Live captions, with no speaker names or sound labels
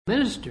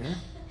minister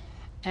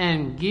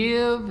and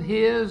give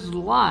his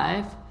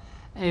life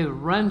a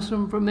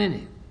ransom for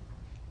many.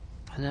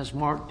 And that's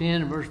Mark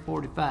 10 and verse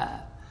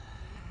 45.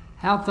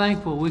 How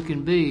thankful we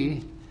can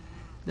be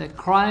that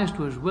Christ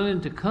was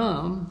willing to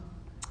come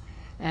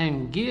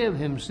and give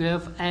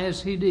himself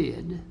as he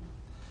did,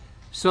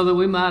 so that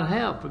we might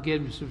have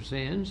forgiveness of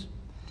sins,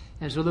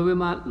 and so that we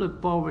might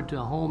look forward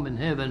to a home in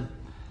heaven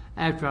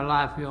after our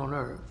life here on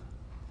earth.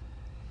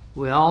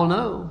 We all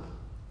know,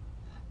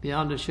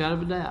 beyond a shadow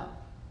of a doubt,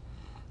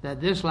 that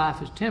this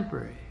life is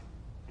temporary.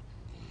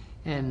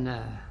 And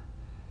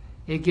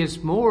it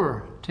gets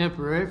more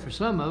temporary for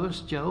some of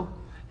us, Joe,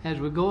 as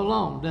we go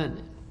along,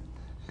 doesn't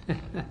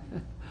it?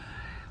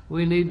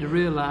 We need to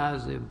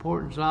realize the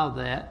importance of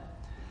that,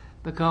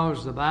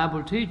 because the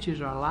Bible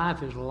teaches our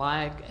life is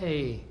like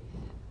a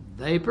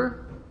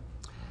vapor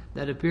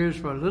that appears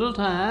for a little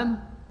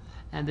time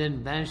and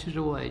then vanishes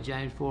away,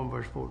 James 4 and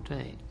verse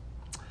 14.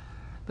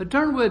 But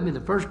turn with me to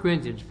 1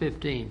 Corinthians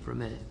 15 for a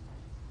minute.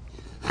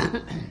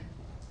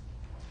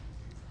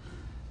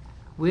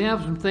 We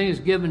have some things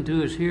given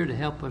to us here to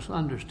help us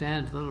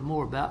understand a little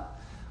more about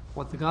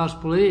what the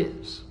gospel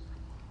is.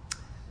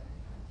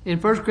 In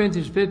 1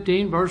 Corinthians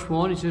 15, verse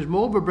 1, it says,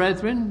 Moreover,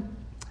 brethren,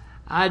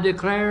 I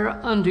declare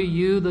unto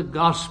you the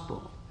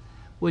gospel,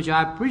 which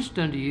I preached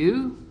unto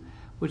you,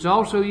 which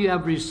also you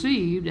have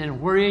received, and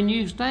wherein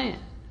you stand,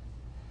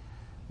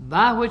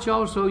 by which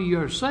also you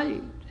are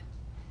saved,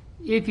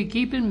 if you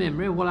keep in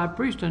memory what I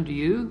preached unto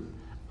you,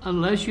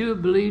 unless you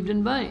have believed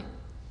in vain.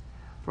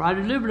 For I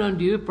delivered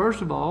unto you,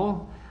 first of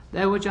all,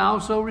 that which I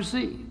also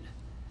received,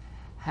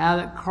 how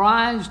that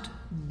Christ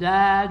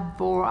died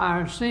for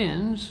our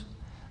sins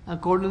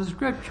according to the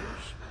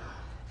Scriptures,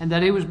 and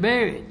that he was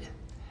buried,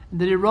 and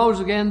that he rose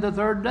again the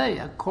third day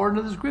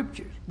according to the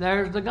Scriptures.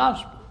 There's the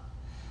gospel,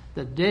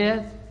 the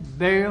death,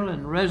 burial,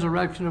 and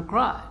resurrection of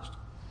Christ.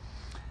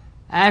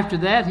 After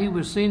that, he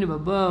was seen of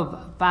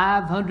above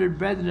 500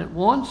 brethren at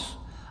once,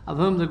 of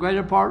whom the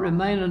greater part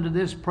remain unto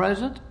this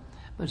present,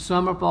 but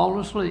some are fallen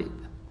asleep.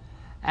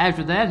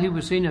 After that, he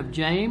was seen of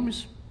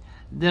James,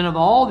 then of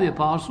all the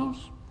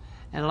apostles,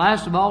 and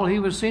last of all, he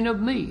was seen of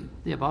me,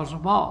 the apostle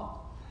Paul,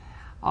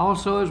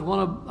 also as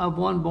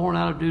one born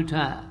out of due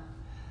time.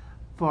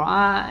 For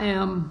I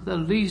am the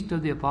least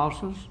of the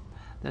apostles,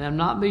 that am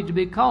not made to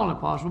be called an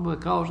apostle,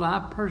 because I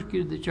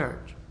persecuted the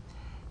church.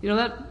 You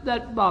know,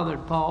 that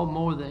bothered Paul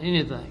more than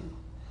anything,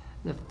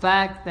 the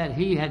fact that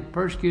he had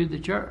persecuted the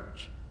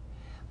church.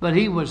 But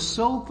he was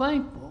so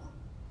thankful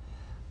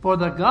for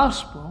the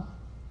gospel,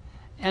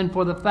 and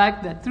for the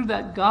fact that through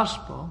that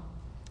gospel,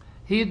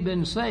 he had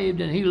been saved,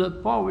 and he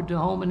looked forward to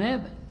home in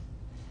heaven.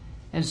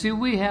 And see,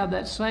 we have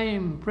that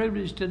same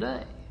privilege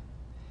today.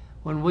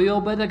 When we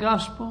obey the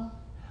gospel,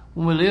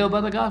 when we live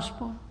by the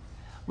gospel,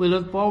 we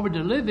look forward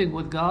to living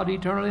with God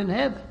eternally in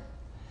heaven.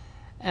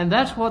 And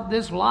that's what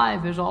this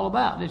life is all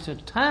about. It's a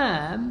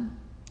time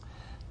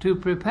to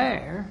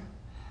prepare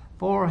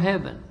for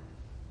heaven.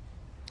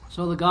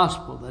 So the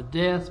gospel, the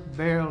death,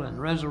 burial,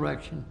 and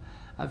resurrection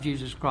of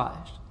Jesus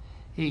Christ.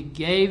 He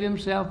gave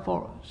himself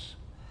for us.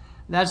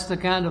 That's the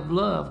kind of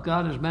love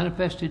God has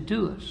manifested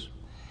to us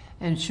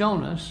and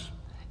shown us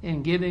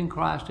in giving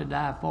Christ to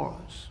die for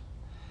us.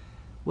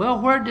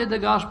 Well, where did the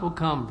gospel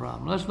come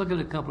from? Let's look at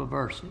a couple of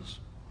verses.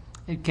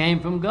 It came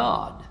from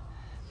God.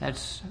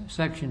 That's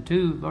section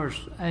 2, verse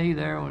A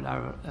there, or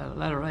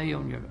letter A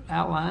on your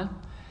outline.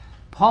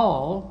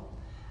 Paul,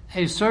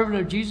 a servant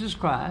of Jesus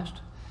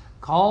Christ,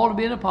 called to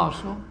be an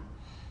apostle,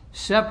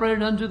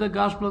 separated unto the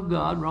gospel of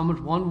God,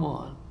 Romans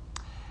 1:1.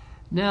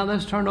 Now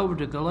let's turn over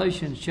to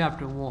Galatians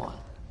chapter 1.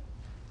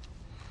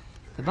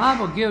 The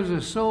Bible gives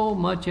us so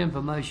much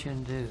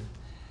information to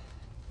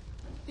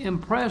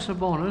impress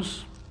upon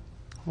us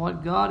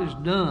what God has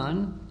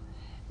done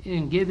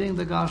in giving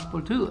the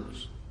gospel to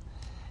us.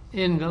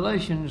 In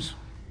Galatians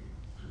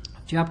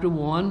chapter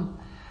 1,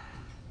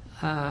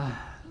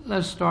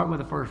 let's start with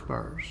the first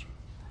verse.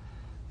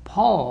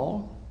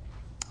 Paul,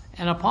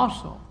 an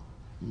apostle,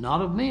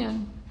 not of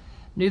men,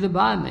 neither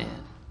by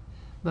man,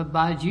 but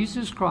by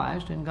Jesus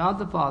Christ and God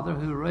the Father,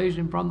 who raised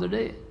him from the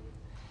dead,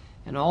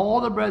 and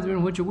all the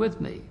brethren which are with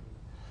me,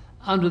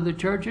 unto the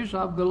churches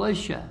of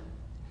Galatia.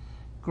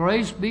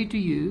 Grace be to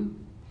you,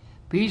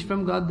 peace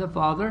from God the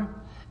Father,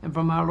 and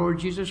from our Lord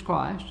Jesus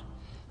Christ,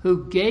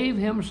 who gave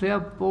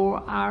himself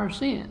for our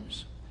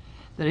sins,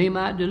 that he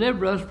might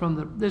deliver us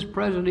from this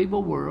present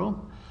evil world,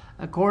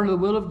 according to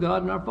the will of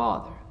God and our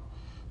Father,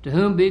 to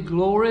whom be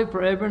glory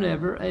forever and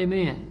ever.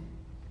 Amen.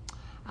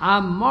 I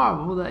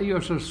marvel that you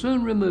are so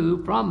soon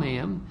removed from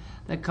him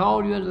that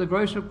called you into the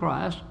grace of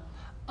Christ,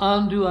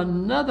 unto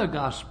another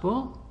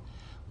gospel,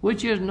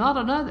 which is not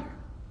another.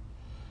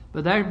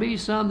 But there be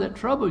some that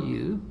trouble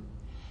you,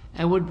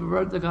 and would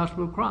pervert the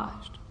gospel of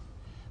Christ.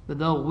 But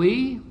though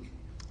we,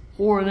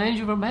 or an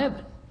angel from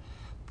heaven,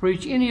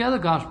 preach any other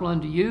gospel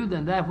unto you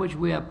than that which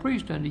we have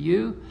preached unto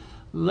you,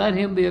 let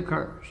him be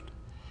accursed.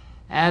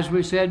 As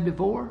we said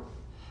before,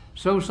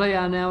 so say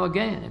I now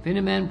again, if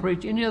any man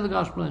preach any other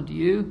gospel unto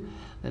you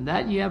than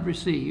that ye have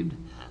received,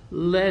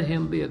 let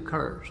him be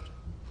accursed.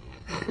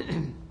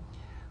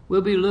 we'll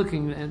be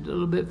looking at a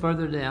little bit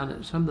further down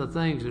at some of the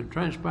things that are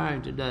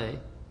transpiring today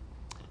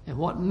and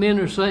what men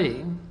are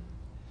saying.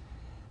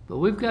 But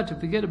we've got to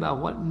forget about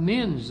what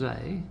men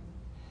say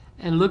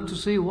and look to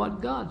see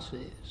what God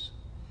says.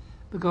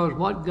 Because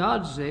what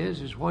God says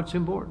is what's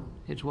important.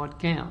 It's what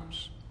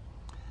counts.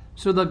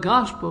 So the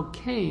gospel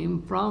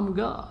came from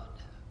God.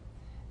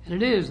 And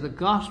it is the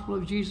gospel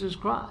of Jesus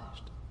Christ.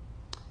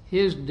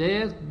 His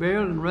death,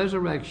 burial, and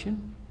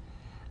resurrection,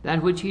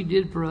 that which he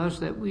did for us,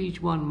 that we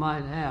each one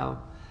might have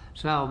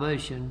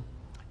salvation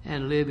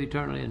and live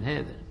eternally in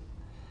heaven.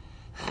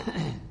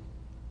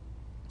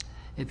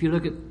 If you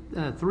look at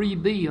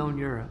 3b on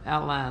your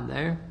outline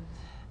there,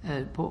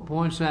 it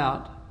points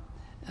out,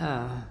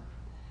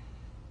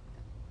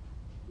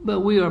 but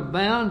we are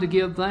bound to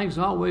give thanks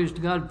always to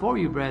God for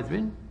you,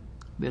 brethren,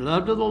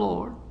 beloved of the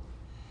Lord,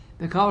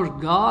 because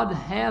God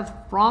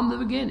hath from the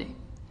beginning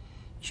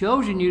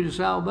chosen you to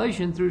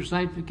salvation through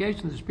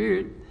sanctification of the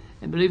Spirit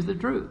and belief of the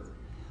truth,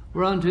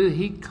 whereunto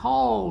he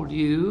called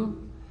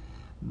you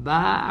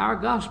by our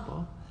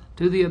gospel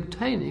to the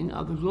obtaining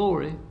of the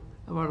glory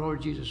of our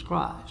Lord Jesus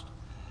Christ.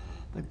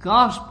 The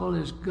gospel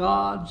is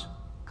God's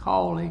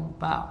calling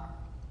power.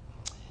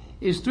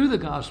 It's through the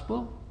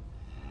gospel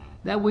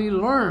that we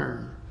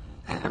learn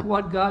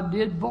what God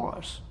did for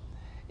us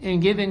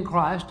in giving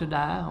Christ to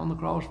die on the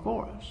cross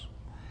for us.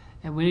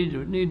 And we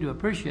need to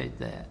appreciate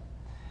that.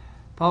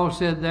 Paul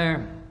said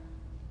there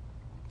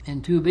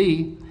in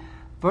 2b,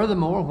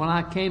 furthermore, when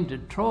I came to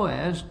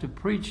Troas to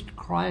preach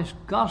Christ's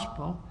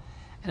gospel,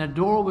 and a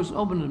door was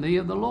opened to me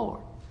of the Lord.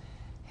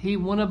 He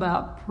went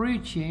about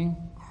preaching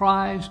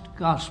Christ's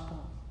gospel.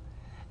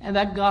 And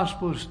that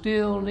gospel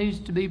still needs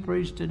to be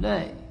preached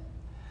today.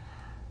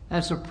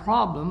 That's a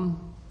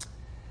problem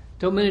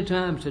so many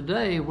times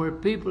today where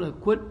people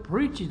have quit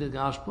preaching the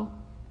gospel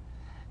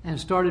and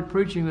started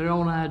preaching their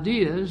own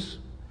ideas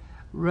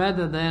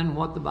rather than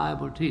what the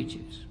Bible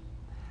teaches.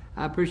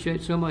 I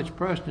appreciate so much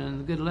Preston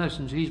and the good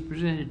lessons he's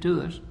presented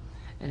to us,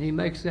 and he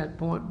makes that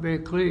point very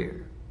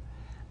clear,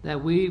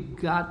 that we've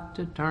got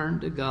to turn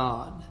to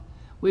God.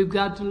 We've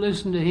got to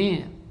listen to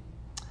him.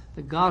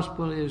 The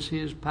gospel is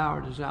his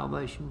power to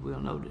salvation, we'll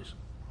notice.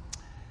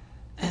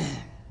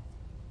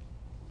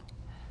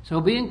 So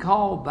being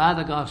called by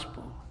the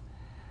gospel.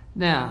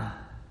 Now,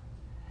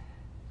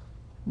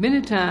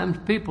 many times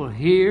people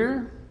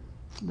hear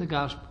the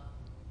gospel,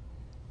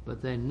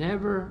 but they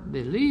never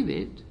believe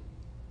it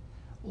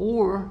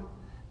or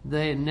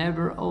they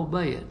never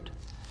obey it.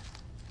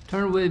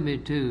 Turn with me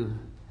to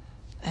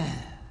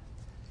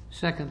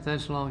 2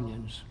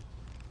 Thessalonians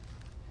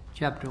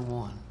chapter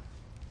 1.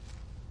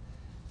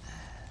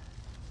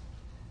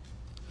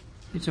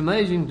 It's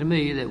amazing to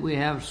me that we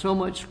have so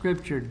much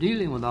scripture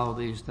dealing with all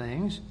these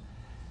things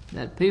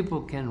that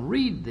people can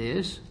read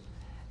this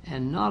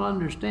and not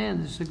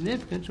understand the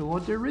significance of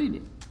what they're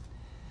reading.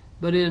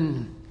 But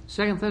in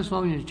 2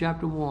 Thessalonians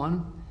chapter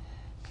 1,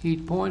 he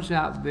points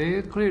out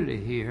very clearly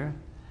here.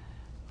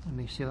 Let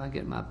me see if I can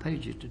get my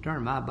pages to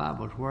turn. My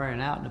Bible's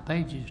wearing out and the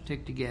pages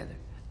stick together.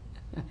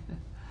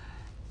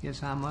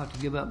 Guess I'm going to have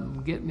to give up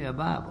and get me a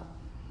Bible.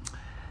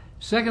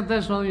 2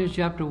 Thessalonians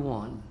chapter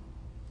 1.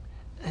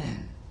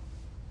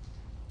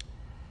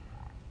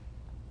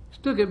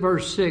 Let's look at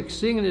verse 6.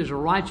 Seeing it is a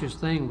righteous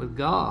thing with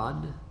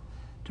God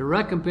to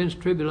recompense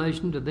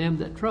tribulation to them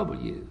that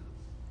trouble you,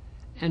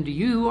 and to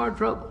you who are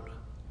troubled.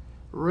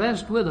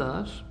 Rest with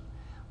us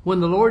when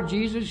the Lord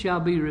Jesus shall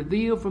be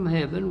revealed from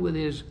heaven with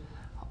his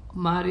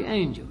mighty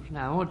angels.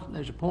 Now,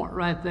 there's a point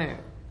right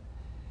there.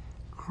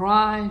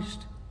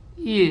 Christ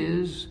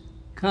is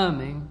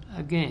coming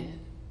again.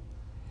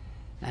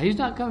 Now, he's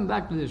not coming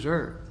back to this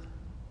earth,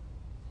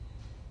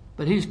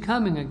 but he's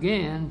coming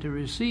again to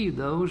receive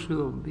those who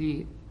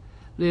will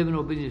live in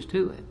obedience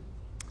to him.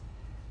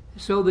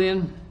 So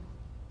then,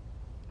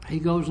 he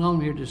goes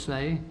on here to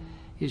say,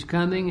 he's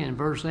coming in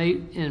verse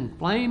 8 in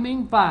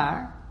flaming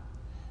fire.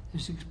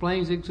 This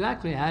explains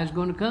exactly how he's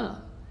going to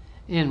come.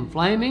 In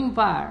flaming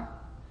fire,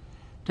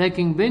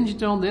 taking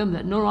vengeance on them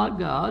that know not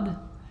God,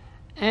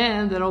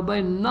 and that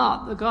obey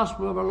not the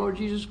gospel of our Lord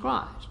Jesus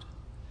Christ.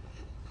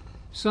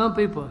 Some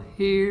people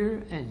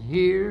hear and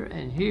hear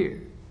and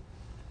hear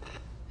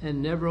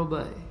and never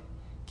obey.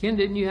 Ken,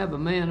 didn't you have a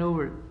man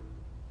over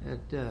at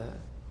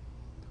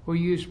where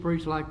you used to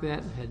preach like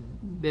that,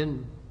 had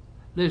been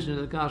listening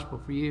to the gospel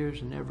for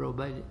years and never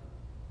obeyed it?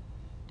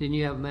 Didn't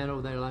you have a man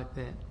over there like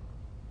that?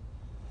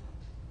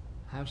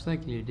 I was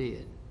thinking you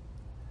did.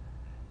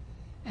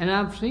 And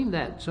I've seen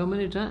that so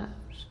many times.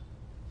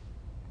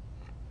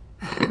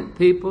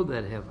 People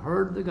that have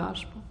heard the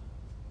gospel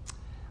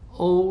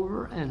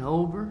over and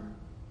over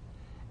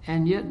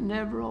and yet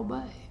never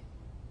obey.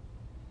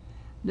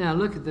 Now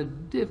look at the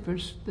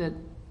difference that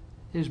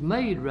is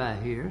made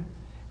right here.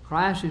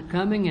 Christ is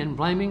coming in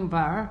flaming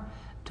fire,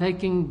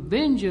 taking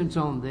vengeance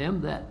on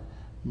them that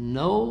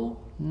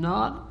know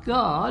not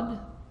God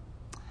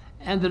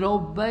and that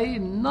obey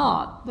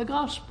not the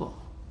gospel.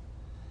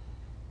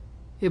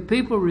 If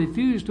people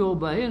refuse to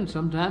obey, and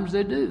sometimes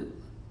they do,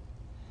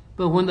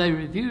 but when they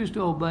refuse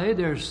to obey,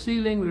 they're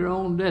sealing their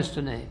own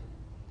destiny.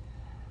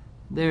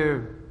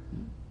 they're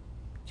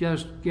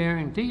just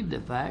guaranteed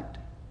the fact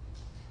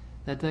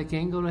that they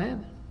can't go to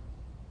heaven.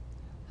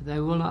 That they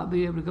will not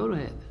be able to go to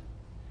heaven.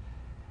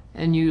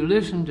 And you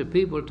listen to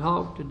people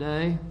talk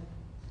today,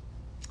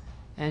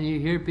 and you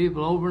hear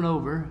people over and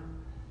over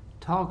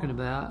talking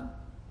about,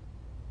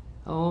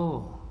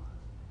 oh,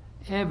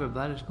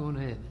 everybody's going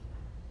to heaven.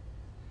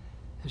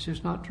 It's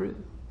just not true.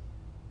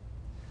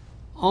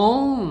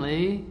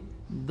 Only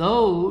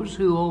those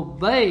who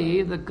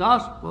obey the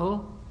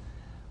gospel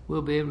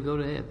will be able to go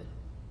to heaven.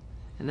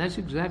 And that's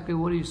exactly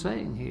what he's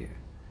saying here.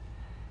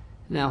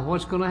 Now,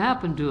 what's going to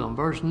happen to them?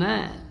 Verse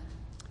 9.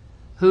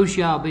 Who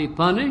shall be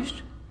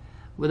punished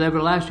with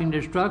everlasting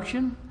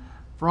destruction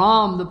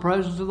from the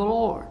presence of the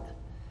Lord?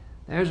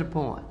 There's a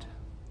point.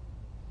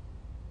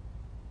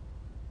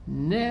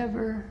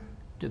 Never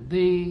to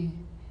be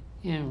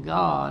in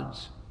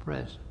God's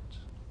presence.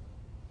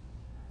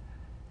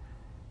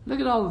 Look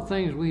at all the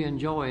things we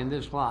enjoy in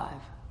this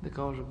life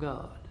because of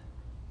God.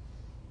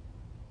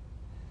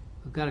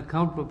 We've got a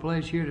comfortable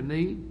place here to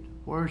meet,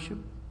 worship,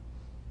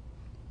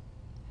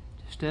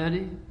 to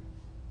study.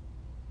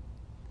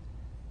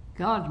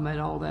 God's made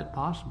all that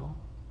possible.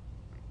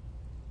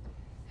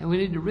 And we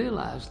need to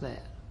realize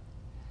that.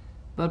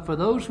 But for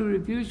those who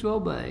refuse to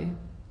obey,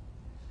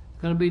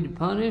 going to be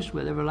punished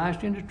with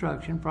everlasting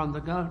destruction from the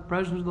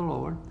presence of the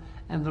Lord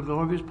and the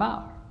glory of his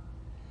power.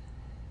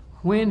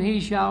 When he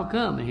shall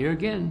come, and here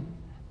again,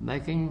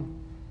 making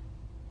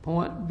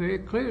point very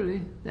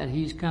clearly that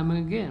he's coming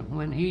again.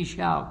 When he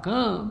shall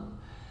come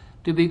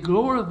to be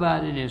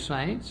glorified in his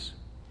saints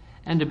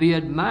and to be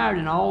admired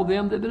in all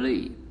them that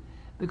believe,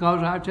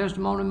 because our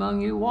testimony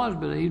among you was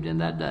believed in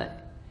that day.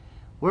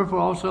 Wherefore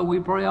also we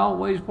pray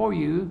always for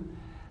you,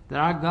 that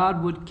our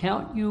God would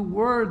count you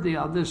worthy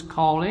of this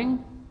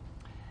calling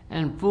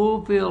and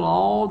fulfill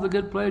all the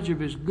good pleasure of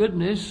his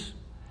goodness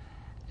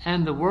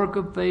and the work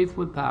of faith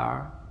with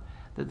power,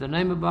 that the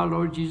name of our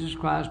Lord Jesus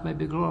Christ may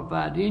be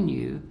glorified in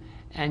you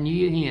and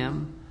ye in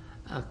him,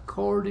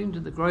 according to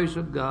the grace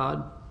of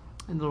God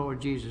and the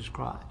Lord Jesus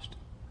Christ.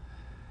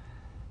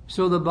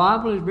 So the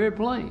Bible is very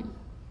plain.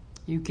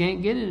 You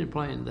can't get any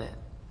plain than that.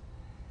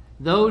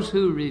 Those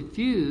who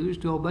refuse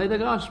to obey the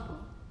gospel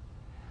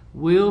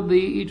will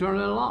be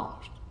eternally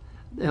lost.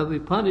 They'll be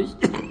punished.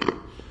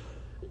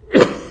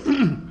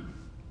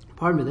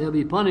 They'll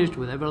be punished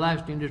with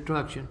everlasting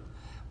destruction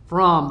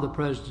from the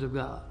presence of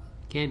God.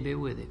 Can't be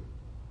with him.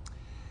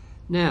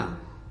 Now,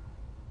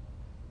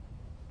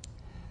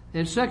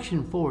 in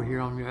section 4 here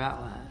on your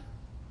outline,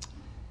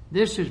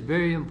 this is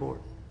very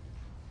important.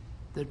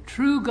 The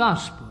true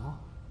gospel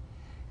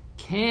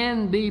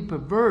can be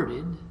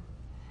perverted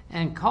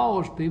and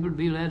cause people to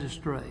be led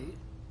astray.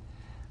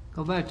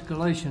 Go back to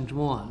Galatians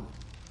 1.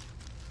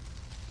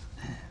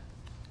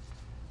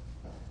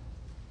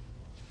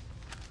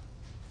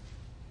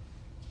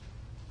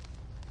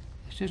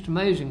 It's just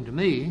amazing to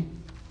me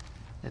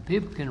that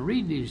people can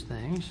read these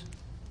things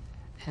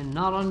and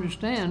not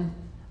understand,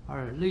 or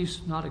at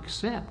least not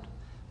accept,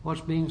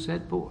 what's being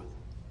set forth.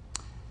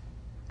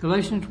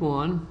 Galatians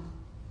 1,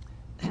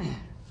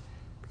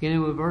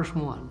 beginning with verse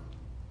 1.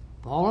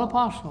 Paul, an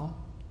apostle,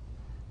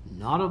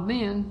 not of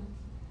men,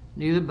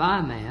 neither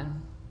by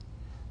man,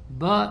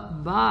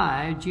 but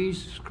by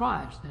Jesus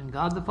Christ and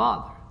God the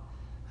Father,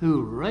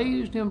 who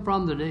raised him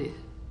from the dead,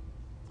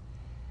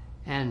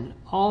 and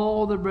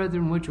all the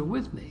brethren which are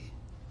with me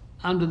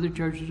unto the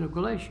churches of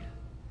Galatia.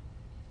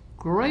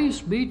 Grace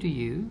be to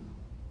you,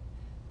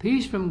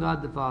 peace from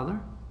God the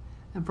Father,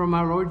 and from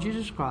our Lord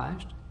Jesus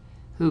Christ,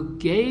 who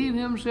gave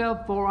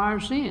himself for our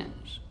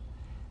sins,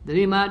 that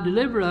he might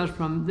deliver us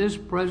from this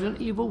present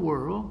evil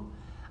world,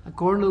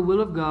 according to the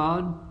will of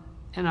God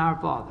and our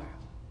Father,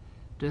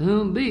 to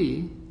whom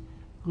be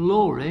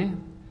glory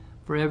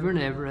forever and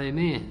ever.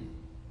 Amen.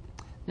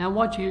 Now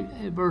watch you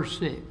at verse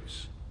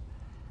 6.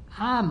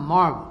 I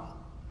marvel.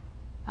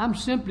 I'm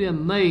simply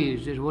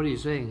amazed is what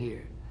he's saying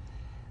here,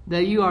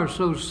 that you are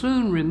so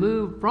soon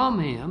removed from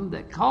him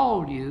that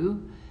called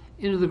you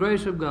into the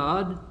grace of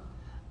God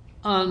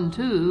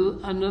unto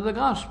another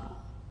gospel.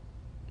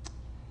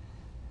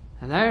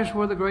 And there's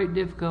where the great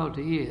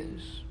difficulty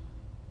is.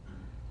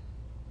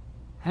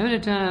 How many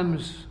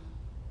times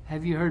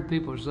have you heard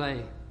people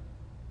say,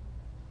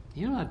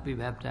 you don't have to be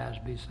baptized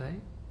to be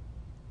saved?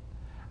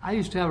 I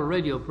used to have a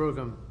radio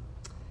program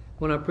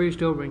when I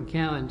preached over in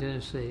Cowan,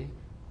 Tennessee.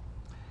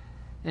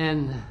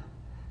 And,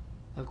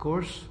 of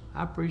course,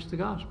 I preached the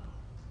gospel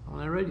on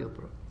that radio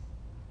program.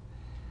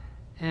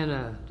 And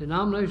a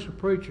denominational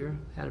preacher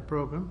had a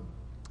program.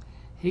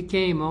 He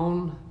came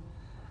on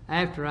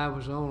after I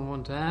was on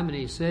one time, and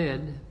he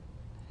said,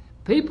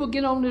 people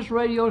get on this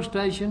radio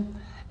station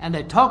and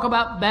they talk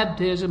about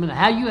baptism and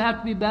how you have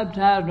to be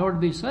baptized in order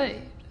to be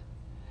saved.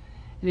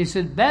 And he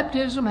said,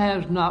 baptism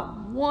has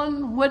not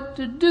one whit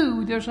to do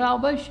with your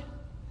salvation.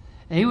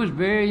 And he was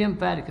very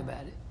emphatic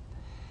about it.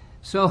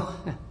 So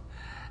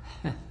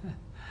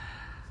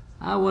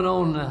I went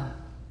on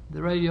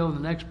the radio in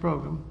the next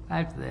program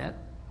after that,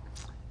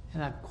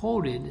 and I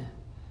quoted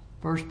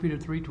 1 Peter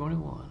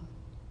 3:21.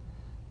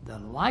 The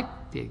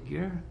like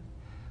figure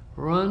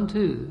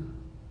whereunto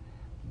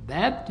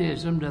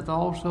baptism doth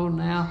also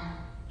now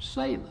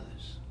save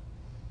us.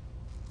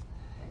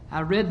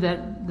 I read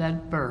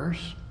that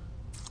verse,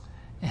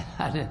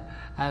 and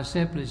I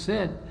simply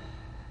said,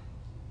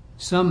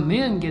 some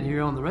men get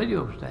here on the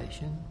radio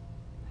station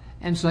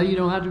and say you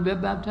don't have to be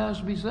baptized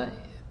to be saved.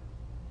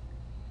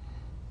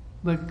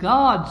 But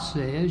God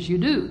says you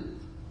do.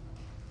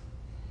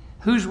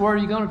 Whose word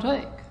are you going to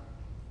take?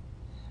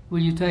 Will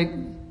you take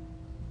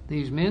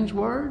these men's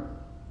word,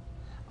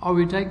 or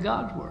will you take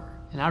God's word?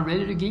 And I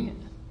read it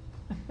again.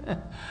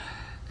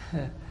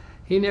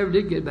 He never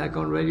did get back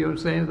on radio and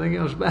say anything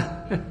else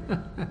about it.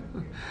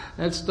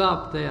 That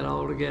stopped that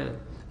altogether.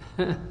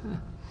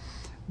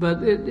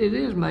 But it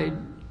is made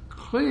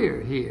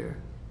clear here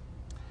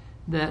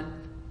that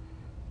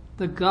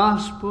the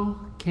gospel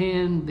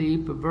can be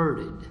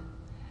perverted,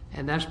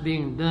 and that's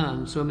being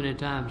done so many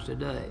times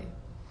today.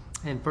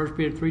 And 1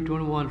 Peter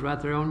 3:21 is right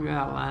there on your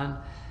outline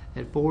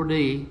at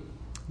 4D.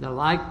 The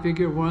like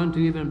figure whereunto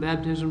even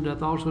baptism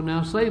doth also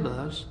now save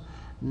us,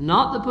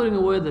 not the putting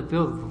away of the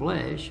filth of the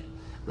flesh,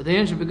 but the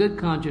answer of a good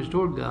conscience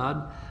toward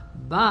God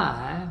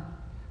by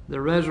the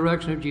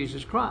resurrection of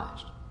Jesus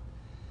Christ.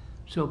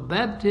 So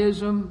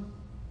baptism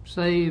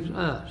saves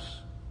us,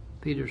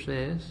 Peter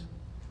says.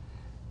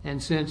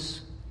 And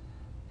since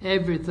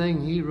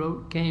everything he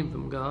wrote came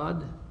from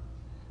God,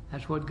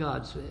 that's what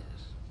God says.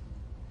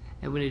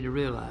 And we need to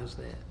realize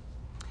that.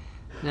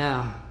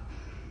 Now,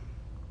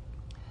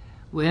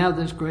 we have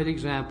this great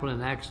example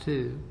in Acts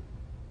 2.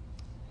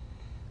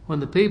 When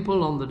the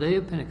people on the day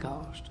of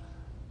Pentecost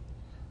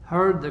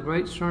heard the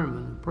great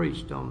sermon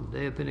preached on the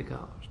day of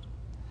Pentecost,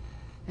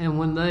 and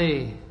when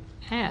they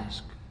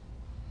asked,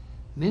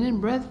 men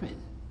and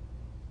brethren,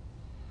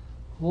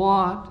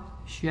 what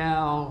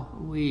shall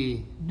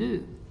we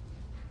do?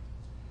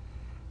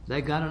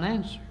 They got an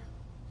answer.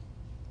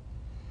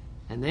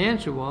 And the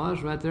answer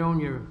was right there on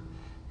your,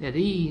 at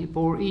E,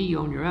 4E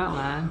on your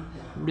outline,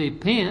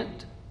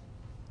 repent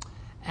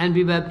and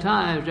be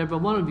baptized, every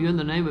one of you, in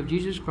the name of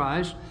Jesus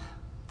Christ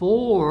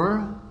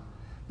for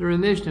the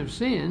remission of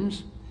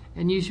sins,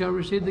 and ye shall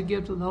receive the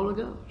gift of the Holy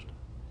Ghost.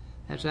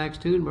 That's Acts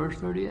 2 and verse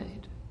 38.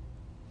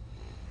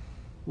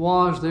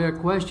 Was their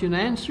question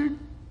answered?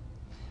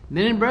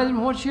 Men and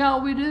brethren, what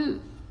shall we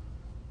do?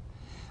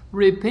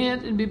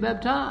 Repent and be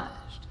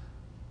baptized.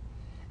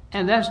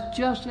 And that's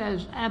just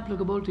as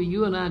applicable to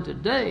you and I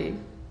today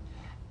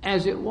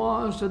as it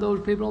was to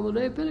those people on the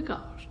day of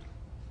Pentecost.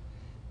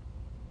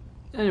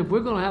 And if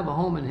we're going to have a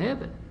home in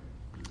heaven,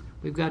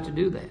 we've got to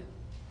do that.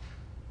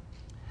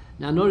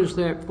 Now notice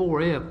there at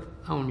 4F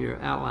on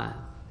your outline.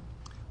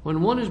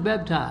 When one is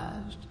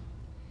baptized,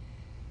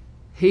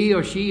 he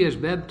or she is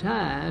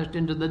baptized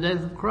into the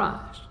death of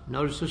Christ.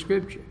 Notice the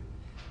scripture.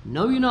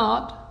 Know ye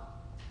not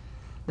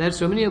that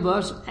so many of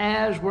us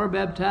as were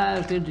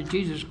baptized into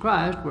Jesus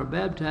Christ were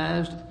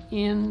baptized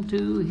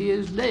into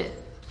his death.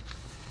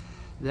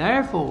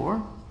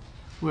 Therefore,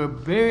 we're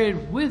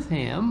buried with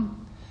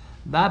him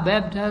by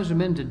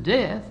baptism into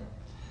death,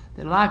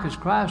 that like as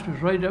Christ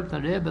was raised up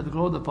from the dead by the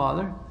glory of the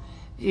Father,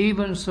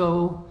 even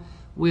so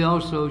we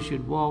also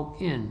should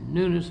walk in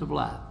newness of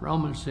life.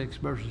 Romans 6,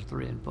 verses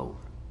 3 and 4.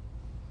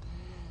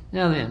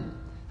 Now then,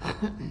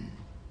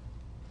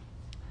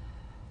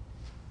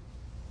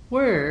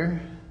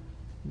 where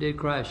did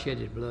Christ shed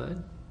his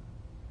blood?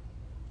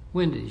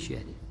 When did he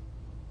shed it?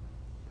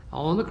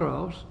 On the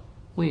cross.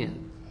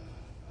 When?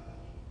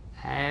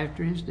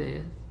 After his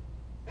death.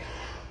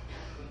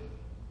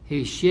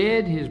 He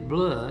shed his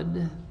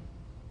blood,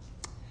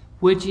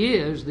 which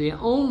is the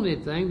only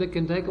thing that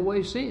can take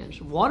away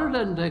sins. Water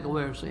doesn't take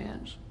away our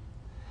sins.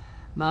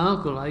 My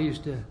uncle, I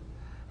used to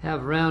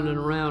have round and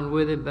around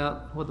with him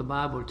about what the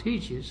Bible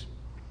teaches,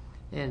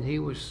 and he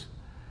was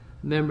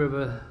a member of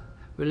a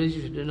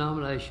religious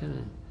denomination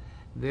and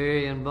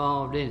very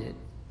involved in it.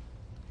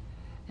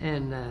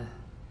 And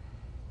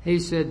he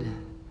said,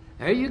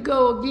 there you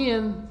go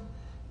again,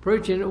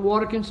 preaching that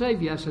water can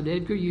save you. I said,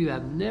 Edgar, you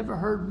have never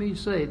heard me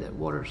say that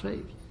water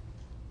saves you.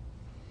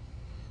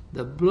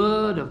 The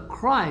blood of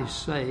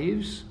Christ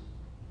saves,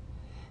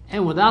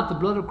 and without the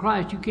blood of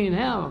Christ, you can't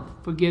have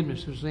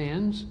forgiveness of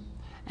sins.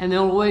 And the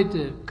only way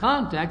to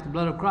contact the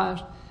blood of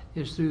Christ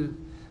is through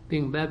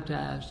being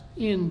baptized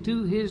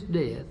into his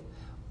death,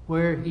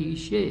 where he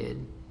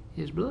shed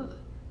his blood.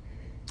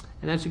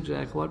 And that's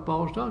exactly what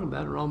Paul's talking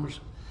about in Romans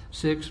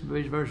 6,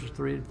 verses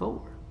 3 and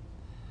 4.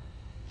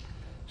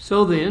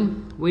 So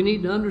then, we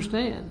need to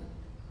understand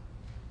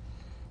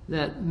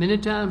that many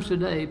times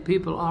today,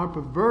 people are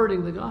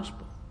perverting the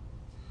gospel.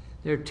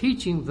 They're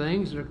teaching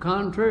things that are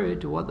contrary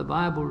to what the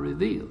Bible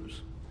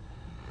reveals.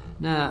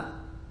 Now,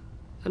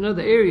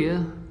 another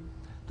area,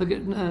 look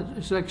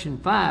at section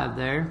 5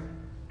 there.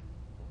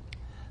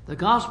 The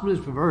gospel is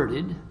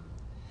perverted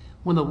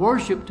when the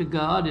worship to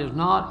God is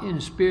not in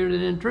spirit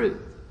and in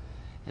truth.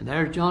 And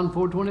there's John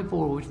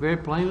 4:24, which very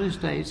plainly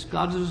states,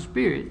 God is a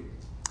spirit,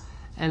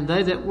 and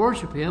they that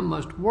worship him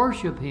must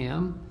worship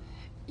him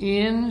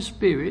in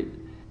spirit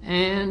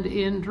and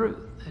in truth.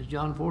 That's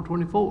John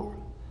 4:24.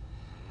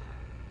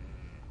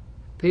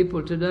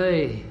 People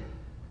today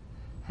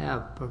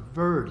have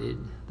perverted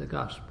the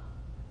gospel.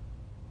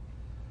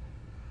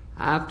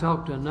 I've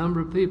talked to a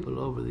number of people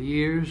over the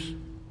years.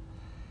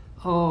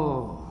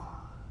 Oh,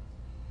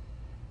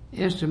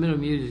 instrumental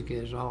music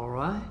is all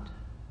right.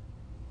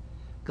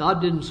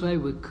 God didn't say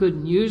we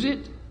couldn't use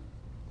it.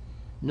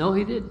 No,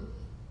 He didn't.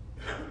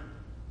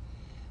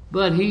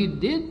 But He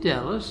did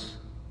tell us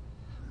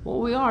what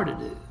we are to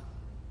do.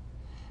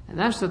 And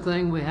that's the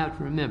thing we have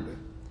to remember.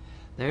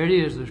 There it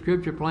is. The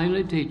Scripture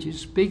plainly teaches,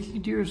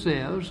 speaking to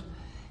yourselves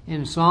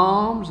in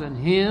psalms and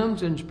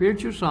hymns and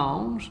spiritual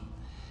songs,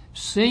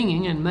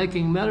 singing and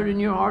making melody in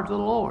your heart to the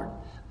Lord.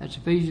 That's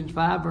Ephesians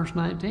 5, verse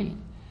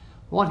 19.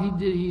 What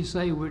did He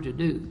say we're to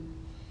do?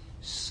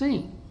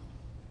 Sing.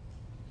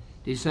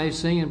 Did He say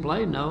sing and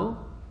play?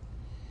 No.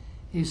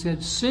 He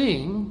said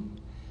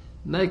sing,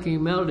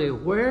 making melody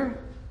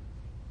where?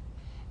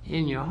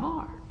 In your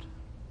heart.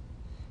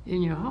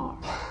 In your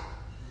heart.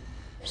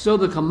 So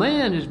the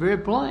command is very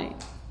plain.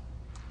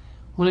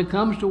 When it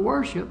comes to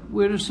worship,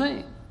 we're to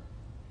sing.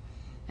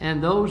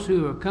 And those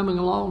who are coming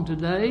along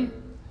today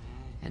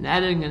and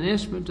adding an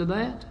instrument to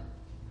that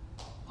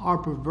are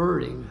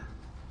perverting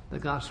the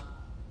gospel.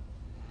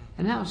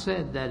 And how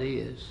sad that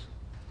is,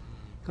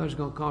 because it's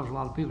going to cause a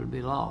lot of people to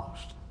be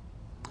lost.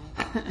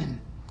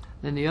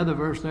 Then the other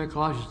verse there,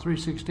 Colossians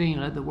 3:16,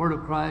 let the word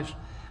of Christ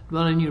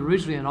dwell in you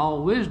richly in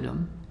all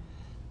wisdom,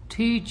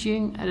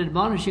 teaching and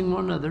admonishing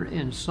one another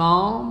in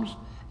psalms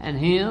and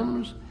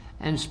hymns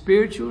and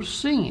spiritual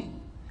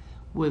singing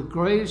with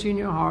grace in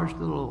your hearts to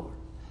the Lord.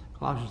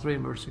 Colossians 3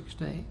 verse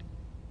 16.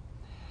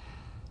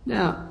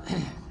 Now,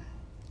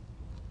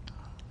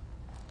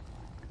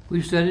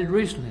 we've studied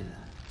recently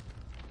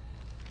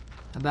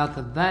about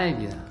the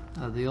value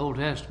of the Old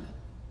Testament.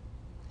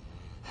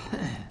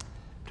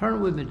 Turn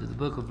with me to the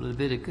book of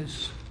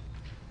Leviticus.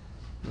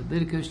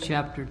 Leviticus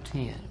chapter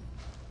 10.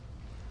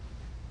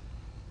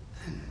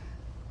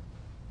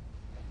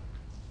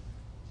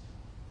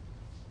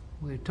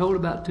 We're told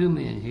about two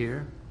men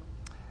here,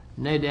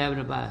 Nadab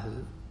and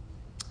Abihu.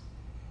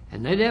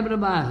 And Nadab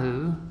and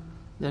Abihu,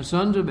 the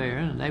sons of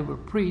Aaron, and they were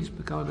priests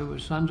because they were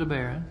sons of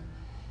Aaron,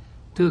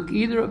 took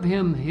either of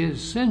him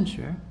his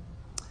censer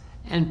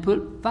and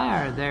put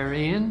fire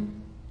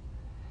therein,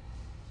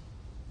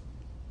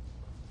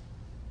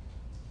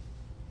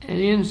 and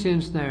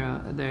incense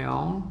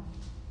thereon,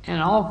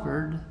 and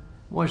offered,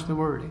 what's the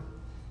wording?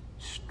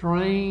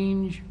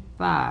 Strange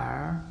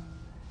fire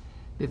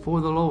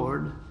before the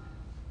Lord,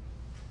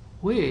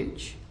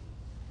 which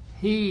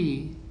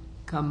He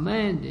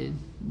commanded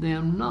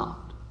them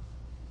not.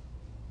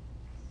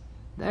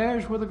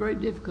 There's where the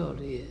great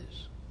difficulty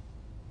is.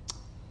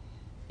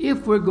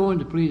 If we're going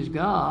to please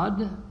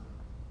God,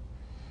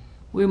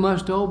 we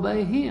must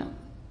obey Him.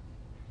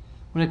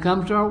 When it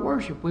comes to our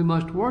worship, we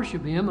must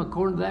worship Him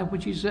according to that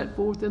which He set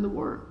forth in the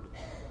Word.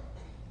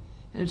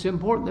 And it's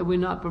important that we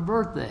not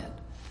pervert that.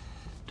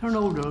 Turn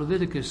over to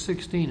Leviticus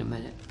 16 a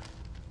minute.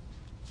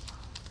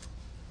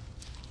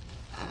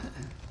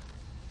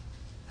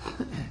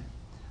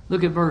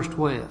 Look at verse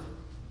 12.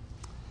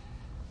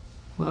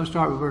 Well, I'll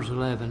start with verse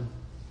 11.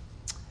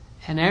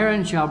 And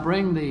Aaron shall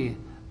bring the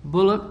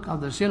bullock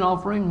of the sin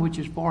offering, which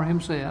is for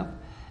himself,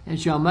 and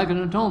shall make an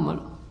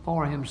atonement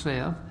for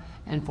himself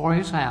and for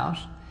his house,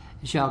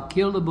 and shall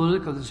kill the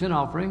bullock of the sin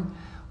offering,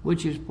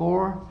 which is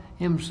for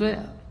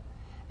himself.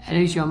 And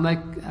he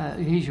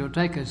shall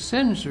take a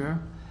censer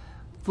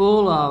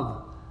full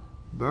of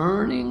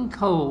burning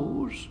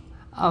coals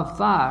of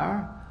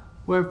fire,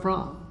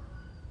 wherefrom?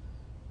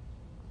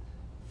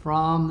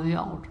 From the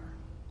altar,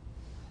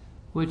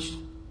 which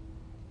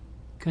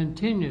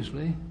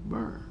continuously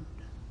burned.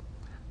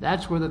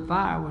 That's where the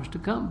fire was to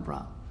come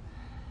from.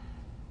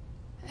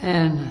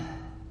 And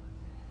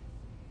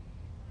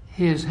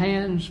his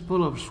hands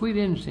full of sweet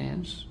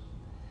incense,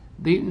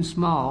 beaten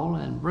small,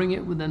 and bring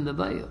it within the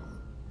veil.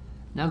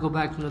 Now go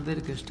back to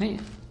Leviticus 10.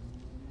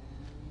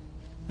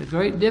 The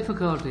great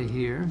difficulty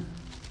here,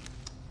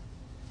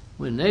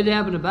 when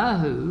Nadab and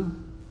Abihu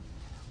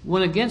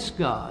went against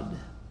God,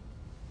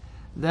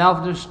 they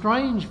offered a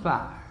strange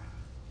fire,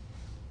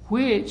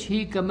 which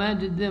He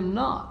commanded them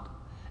not.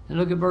 And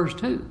look at verse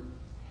 2.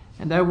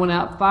 And there went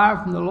out fire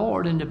from the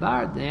Lord and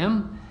devoured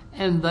them,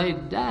 and they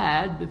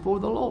died before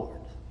the Lord.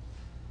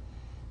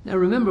 Now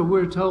remember,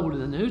 we're told in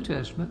the New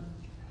Testament,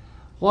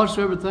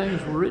 whatsoever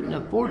things were written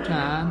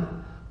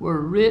aforetime were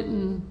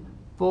written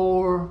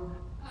for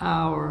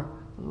our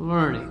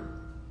learning.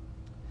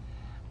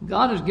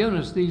 God has given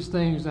us these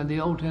things in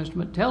the Old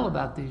Testament, tell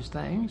about these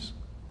things,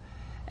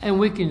 and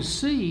we can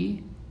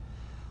see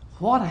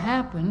what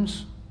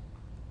happens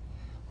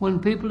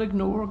when people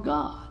ignore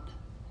God.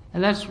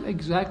 And that's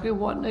exactly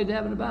what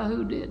Nadab and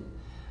Abihu did.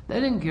 They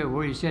didn't care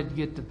where He said to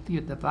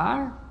get the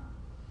fire.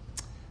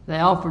 They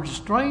offered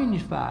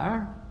strange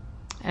fire,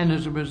 and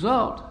as a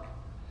result,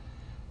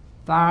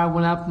 fire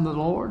went out from the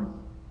Lord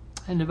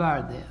and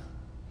devoured them.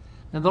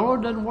 Now, the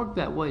Lord doesn't work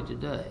that way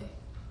today.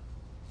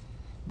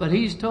 But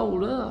He's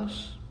told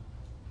us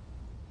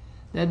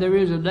that there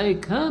is a day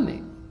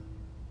coming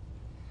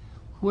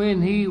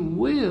when He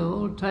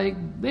will take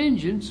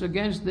vengeance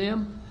against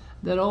them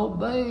that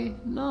obey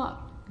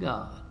not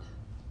God.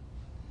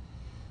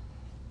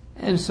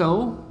 And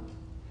so,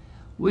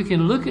 we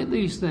can look at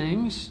these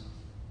things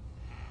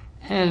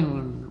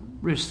and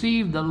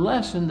receive the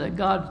lesson that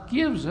God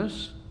gives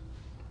us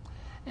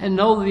and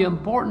know the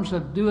importance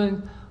of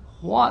doing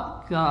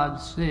what God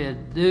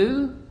said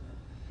do,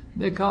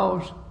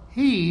 because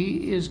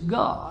He is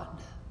God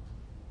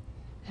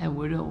and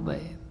we're to obey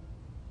Him.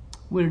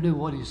 We're to do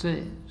what He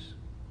says.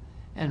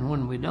 And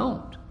when we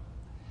don't,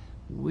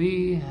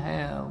 we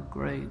have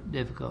great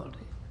difficulty,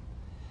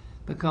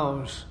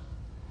 because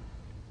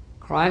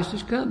Christ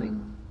is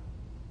coming,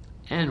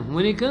 and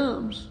when He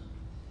comes,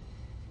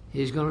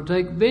 He's going to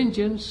take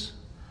vengeance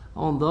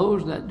on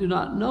those that do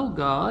not know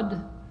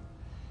God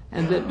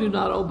and that do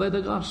not obey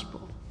the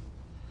gospel.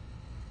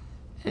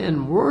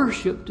 And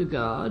worship to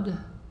God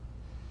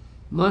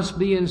must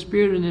be in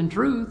spirit and in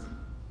truth.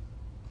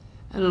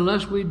 And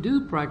unless we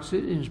do practice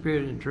it in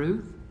spirit and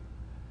truth,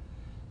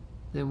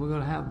 then we're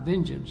going to have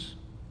vengeance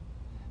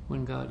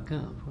when God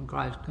comes, when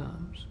Christ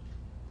comes.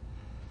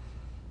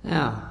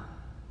 Now,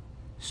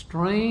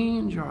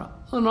 strange or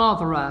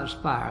unauthorized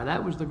fire,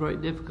 that was the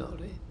great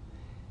difficulty.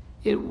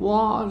 It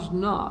was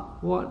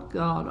not what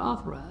God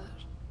authorized.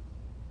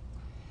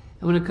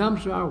 And when it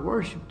comes to our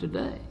worship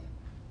today,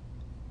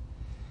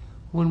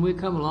 when we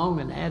come along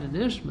and add an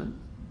instrument,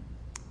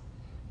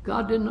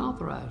 God didn't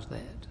authorize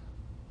that.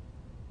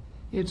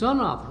 It's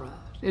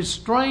unauthorized. It's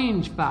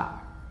strange fire.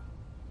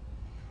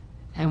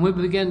 And we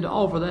begin to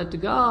offer that to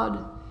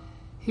God,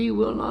 He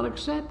will not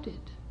accept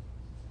it,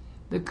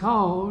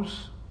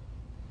 because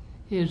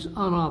it's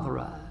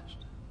unauthorized.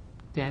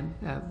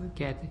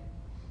 Kathy?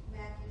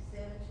 Matthew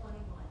 7:21.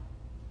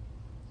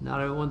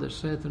 Not everyone that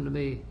saith unto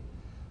me,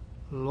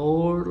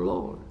 Lord,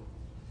 Lord,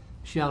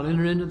 shall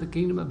enter into the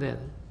kingdom of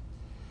heaven,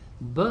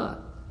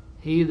 but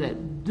he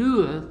that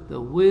doeth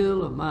the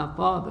will of my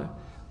Father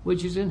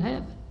which is in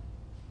heaven.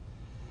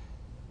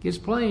 Gets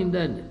plain,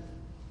 doesn't it?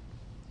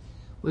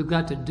 We've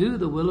got to do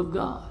the will of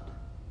God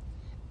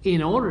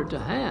in order to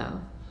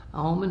have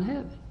a home in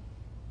heaven.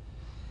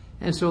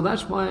 And so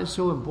that's why it's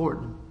so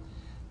important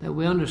that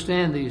we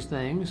understand these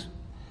things.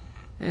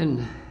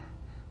 And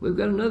we've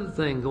got another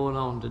thing going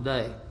on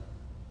today.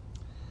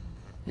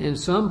 In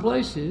some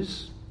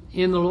places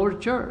in the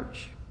Lord's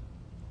church,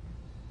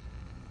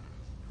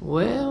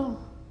 well,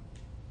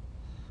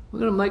 we're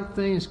going to make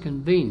things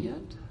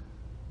convenient.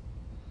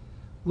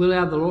 We'll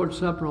have the Lord's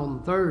Supper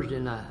on Thursday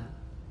night,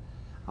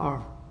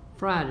 or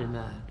Friday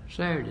night,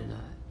 Saturday night.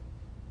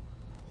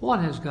 What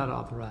has God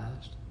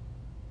authorized?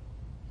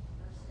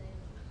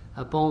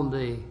 Upon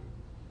the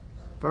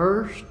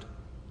first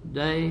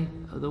day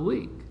of the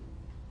week.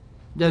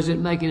 Does it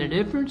make any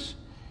difference?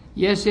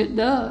 Yes, it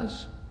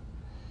does.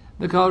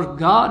 Because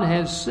God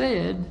has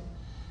said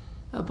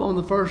upon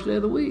the first day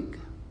of the week.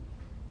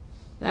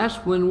 That's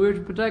when we're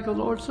to partake of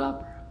the Lord's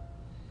Supper.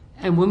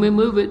 And when we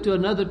move it to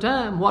another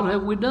time, what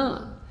have we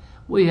done?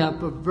 We have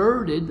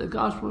perverted the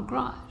gospel of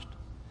Christ.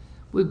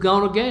 We've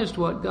gone against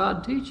what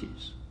God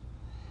teaches.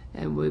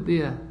 And we'd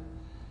be a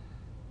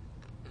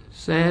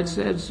sad,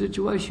 sad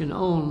situation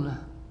on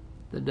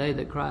the day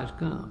that Christ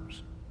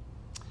comes.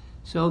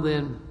 So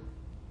then,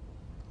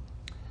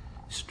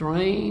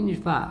 strange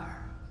fire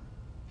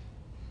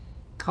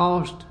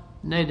cost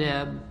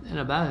Nadab and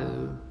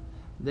Abihu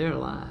their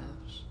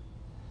lives.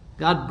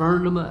 God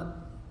burned them up.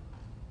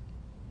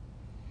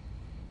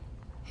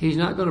 He's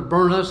not going to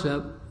burn us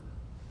up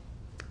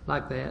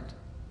like that,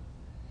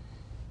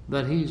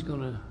 but He's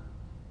going to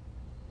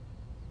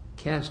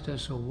cast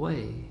us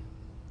away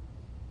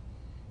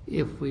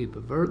if we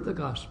pervert the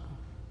gospel,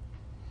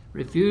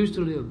 refuse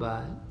to live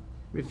by it,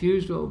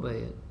 refuse to obey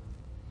it.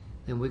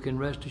 Then we can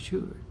rest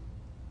assured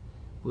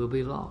we'll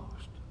be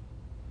lost.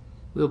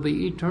 We'll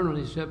be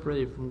eternally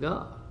separated from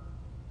God.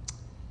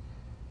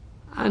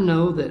 I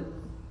know that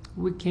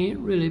we can't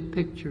really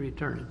picture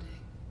eternity,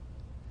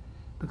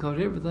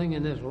 because everything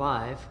in this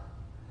life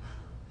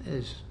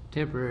is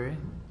temporary.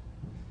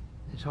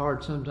 It's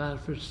hard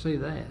sometimes for us to see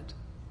that.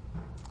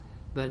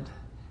 But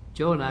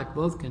Joe and I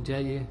both can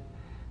tell you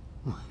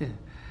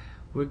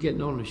we're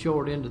getting on the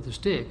short end of the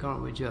stick,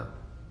 aren't we, Joe?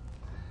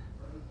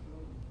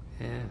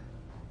 Yeah.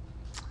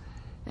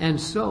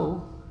 And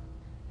so,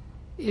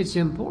 it's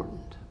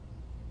important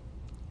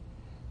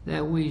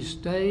that we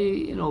stay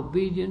in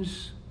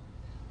obedience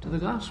to the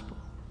gospel,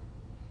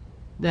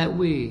 that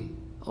we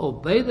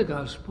obey the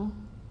gospel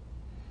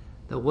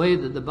the way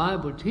that the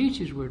Bible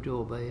teaches we're to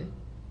obey it.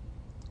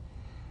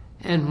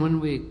 And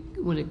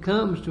when it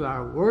comes to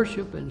our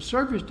worship and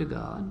service to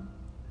God,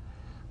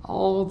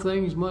 all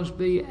things must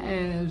be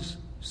as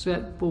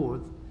set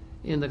forth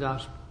in the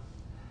gospel.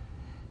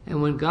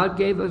 And when God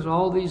gave us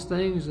all these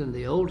things in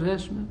the Old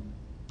Testament,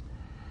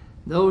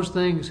 those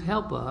things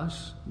help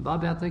us.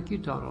 Bobby, I think you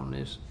taught on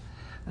this.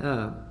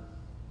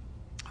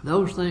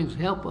 Those things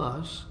help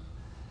us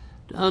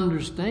to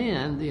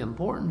understand the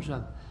importance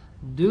of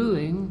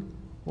doing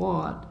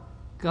what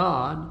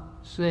God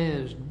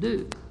says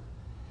do,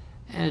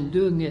 and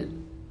doing it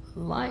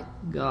like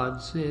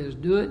God says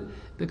do it,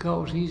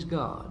 because He's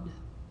God.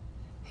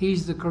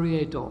 He's the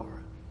Creator.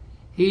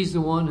 He's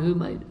the one who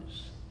made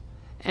us.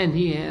 And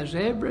He has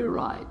every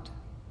right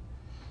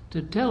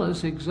to tell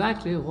us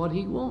exactly what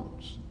He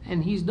wants.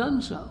 And He's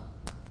done so.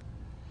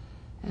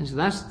 And so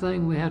that's the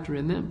thing we have to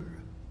remember.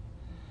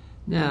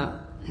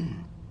 Now,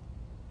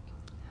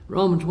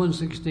 Romans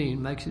 1:16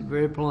 makes it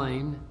very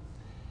plain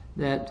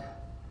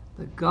that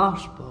the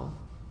gospel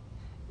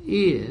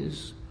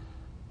is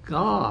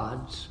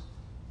God's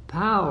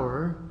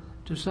power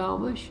to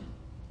salvation.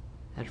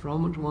 That's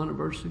Romans 1 and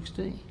verse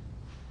 16.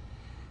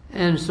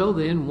 And so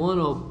then one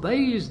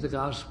obeys the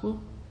gospel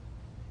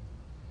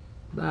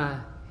by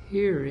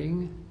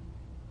hearing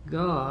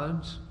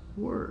God's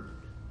word.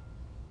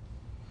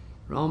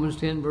 Romans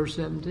 10 verse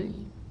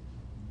 17.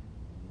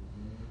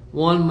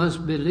 One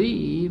must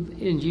believe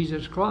in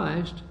Jesus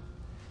Christ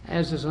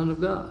as the Son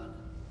of God.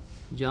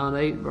 John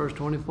 8 verse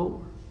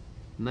 24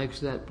 makes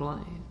that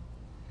plain.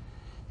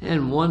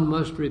 And one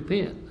must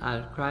repent.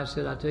 Christ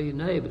said, I tell you,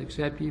 nay, but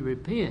except ye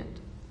repent,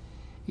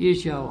 ye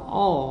shall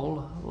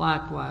all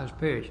likewise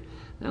perish.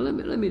 Now let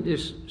me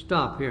just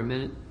stop here a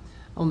minute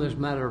on this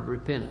matter of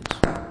repentance.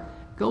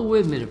 Go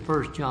with me to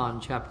 1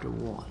 John chapter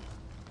 1.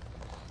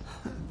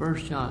 1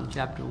 John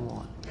chapter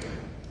 1.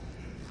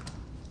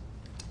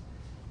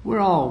 We're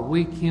all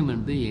weak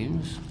human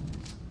beings,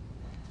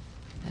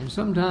 and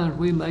sometimes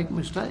we make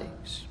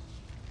mistakes.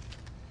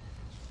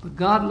 But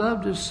God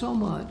loved us so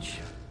much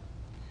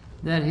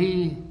that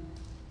He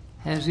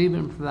has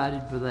even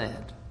provided for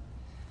that.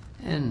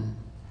 And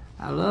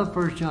I love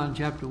 1 John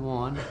chapter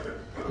 1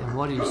 and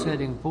what he's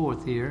setting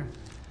forth here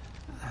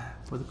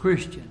for the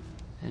Christian.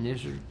 And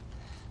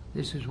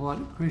this is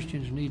what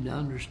Christians need to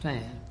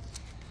understand.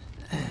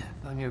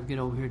 If I can ever get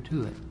over here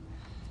to it.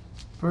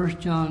 1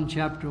 John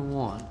chapter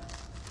 1.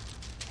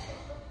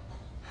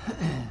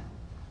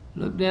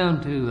 Look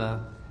down to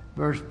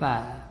verse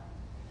 5.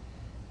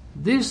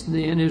 This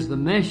then is the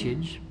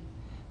message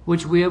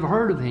which we have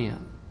heard of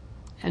Him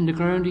and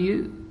declare unto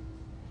you,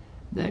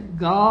 that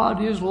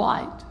God is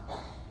light,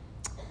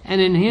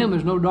 and in Him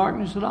is no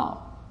darkness at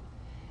all.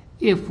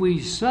 If we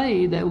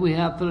say that we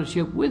have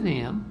fellowship with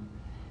Him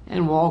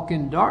and walk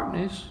in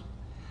darkness,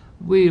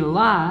 we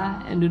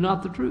lie and do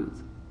not the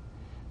truth.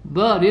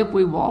 But if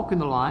we walk in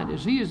the light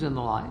as He is in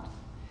the light,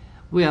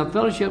 we have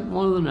fellowship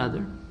one with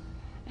another,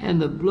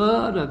 and the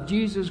blood of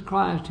Jesus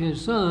Christ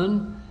His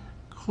Son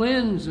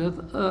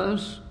cleanseth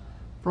us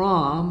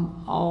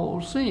from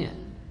all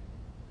sin.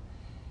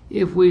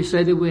 If we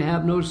say that we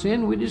have no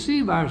sin, we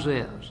deceive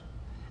ourselves,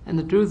 and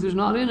the truth is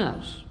not in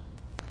us.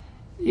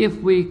 If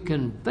we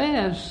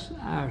confess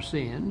our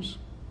sins,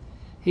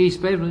 He is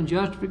faithful and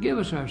just to forgive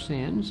us our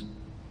sins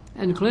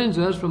and cleanse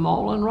us from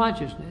all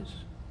unrighteousness.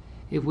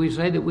 If we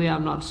say that we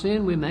have not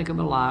sinned, we make Him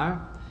a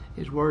liar.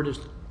 His word is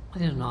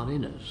not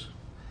in us.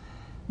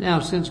 Now,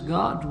 since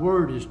God's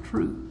word is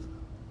truth,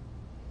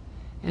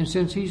 and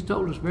since He's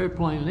told us very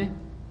plainly,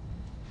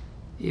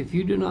 if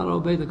you do not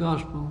obey the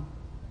gospel,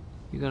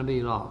 you're going to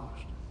be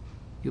lost.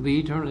 You'll be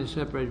eternally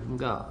separated from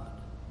God.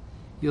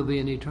 You'll be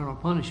in eternal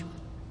punishment.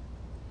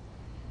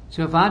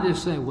 So if I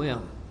just say,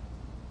 well,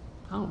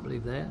 I don't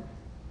believe that.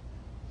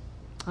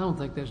 I don't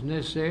think that's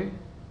necessary.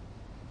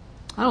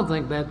 I don't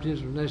think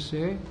baptism is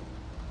necessary.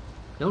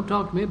 Don't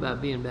talk to me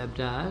about being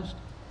baptized.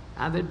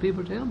 I've had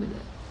people tell me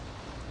that.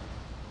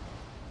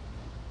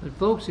 But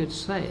folks, it's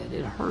sad.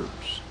 It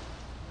hurts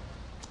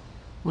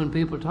when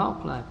people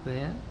talk like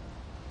that,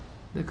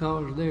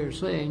 because they're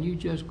saying you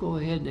just go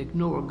ahead and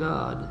ignore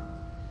God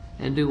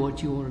and do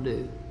what you want to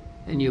do,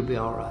 and you'll be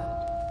all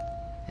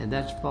right. And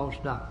that's false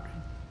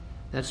doctrine.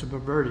 That's a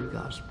perverted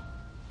gospel.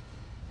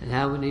 And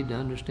how we need to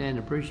understand and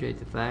appreciate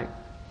the fact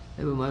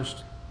that we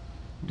must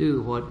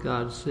do what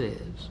God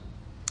says.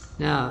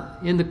 Now,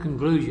 in the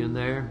conclusion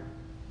there,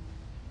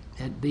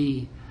 at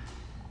B,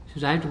 it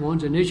says, after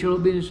one's initial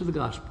obedience to the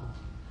gospel,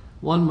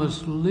 one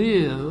must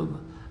live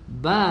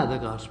by the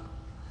gospel.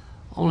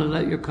 Only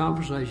let your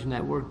conversation,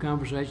 that word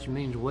conversation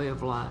means way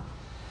of life,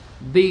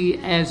 be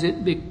as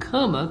it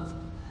becometh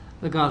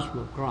the gospel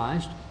of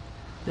Christ,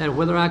 that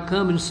whether I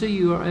come and see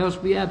you or else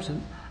be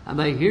absent, I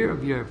may hear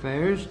of your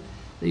affairs,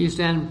 that you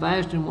stand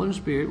fast in one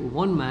spirit, with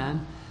one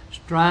mind,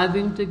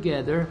 striving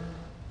together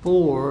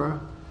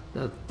for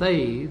the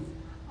faith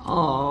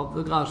of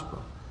the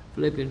gospel.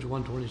 Philippians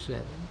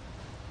 1:27.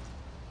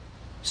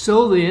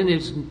 So then,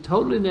 it's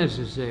totally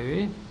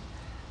necessary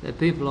that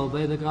people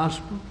obey the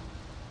gospel.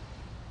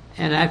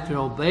 And after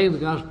obeying the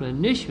gospel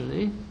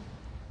initially,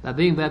 by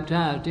being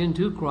baptized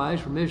into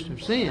Christ for remission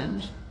of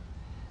sins,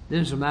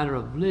 then it's a matter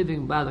of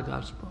living by the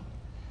gospel.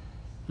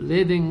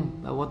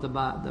 Living by what the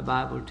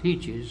Bible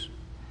teaches,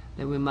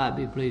 that we might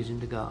be pleasing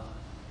to God.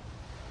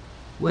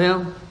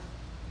 Well,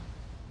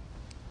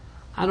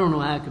 I don't know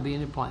how it could be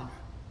any plainer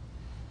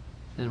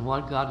than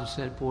what God has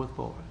set forth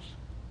for us.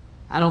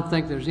 I don't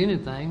think there's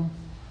anything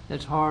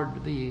that's hard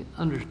to be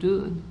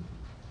understood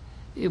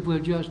if we'll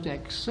just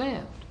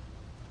accept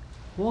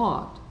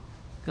what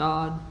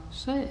God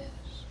says.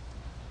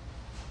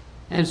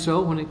 And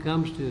so when it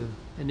comes to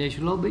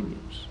initial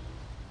obedience,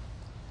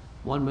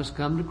 one must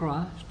come to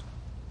Christ.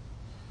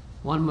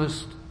 One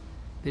must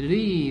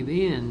believe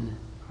in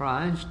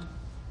Christ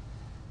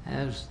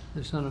as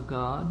the Son of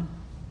God,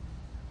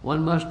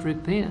 one must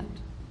repent,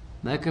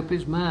 make up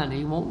his mind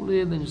he won't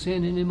live in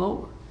sin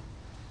anymore,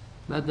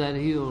 but that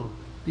he'll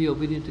be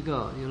obedient to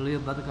God. He'll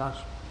live by the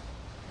gospel.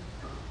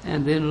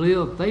 And then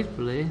live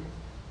faithfully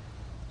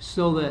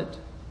so that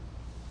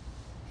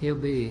he'll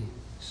be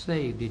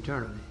saved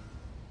eternally.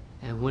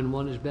 And when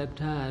one is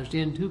baptized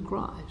into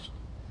Christ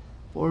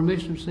for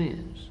remission of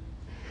sins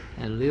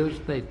and lives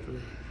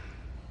faithfully,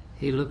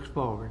 he looks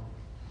forward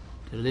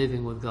to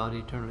living with God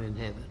eternally in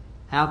heaven.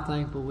 How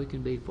thankful we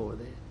can be for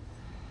that.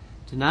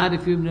 Tonight,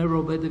 if you've never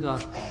obeyed the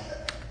gospel,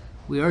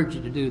 we urge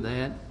you to do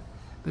that,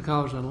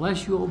 because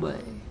unless you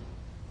obey, you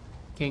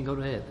can't go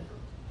to heaven.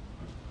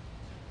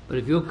 But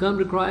if you'll come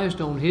to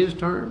Christ on his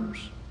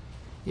terms,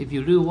 if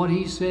you do what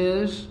he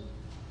says,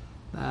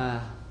 by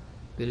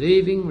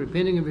believing,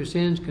 repenting of your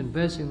sins,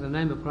 confessing the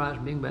name of Christ,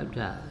 and being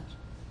baptized,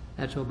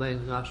 that's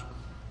obeying the gospel.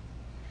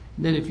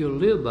 And then if you'll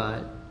live by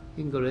it,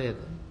 you can go to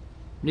heaven.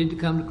 You need to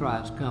come to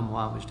Christ. Come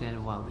while we stand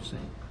and while we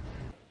sing.